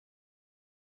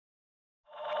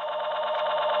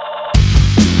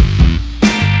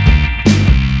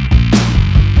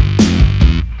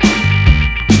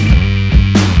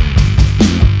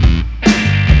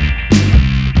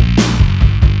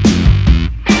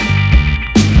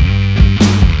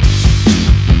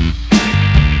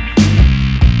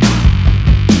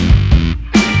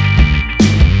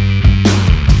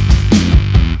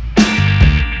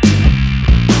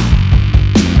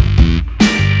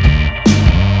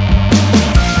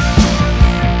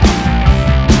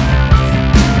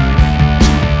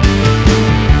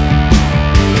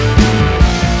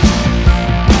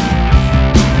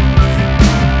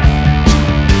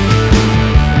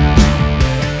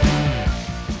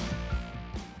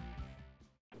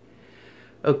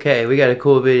Okay, we got a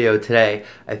cool video today.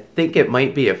 I think it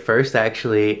might be a first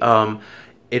actually.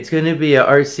 It's gonna be a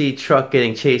RC truck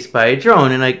getting chased by a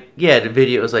drone, and yeah, the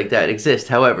videos like that exist.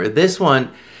 However, this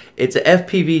one, it's a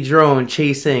FPV drone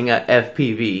chasing a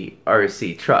FPV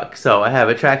RC truck. So I have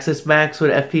a Traxxas Maxx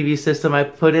with FPV system I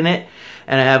put in it,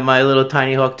 and I have my little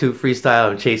Tiny Hawk 2 Freestyle.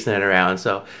 I'm chasing it around.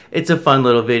 So it's a fun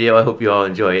little video. I hope you all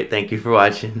enjoy it. Thank you for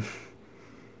watching.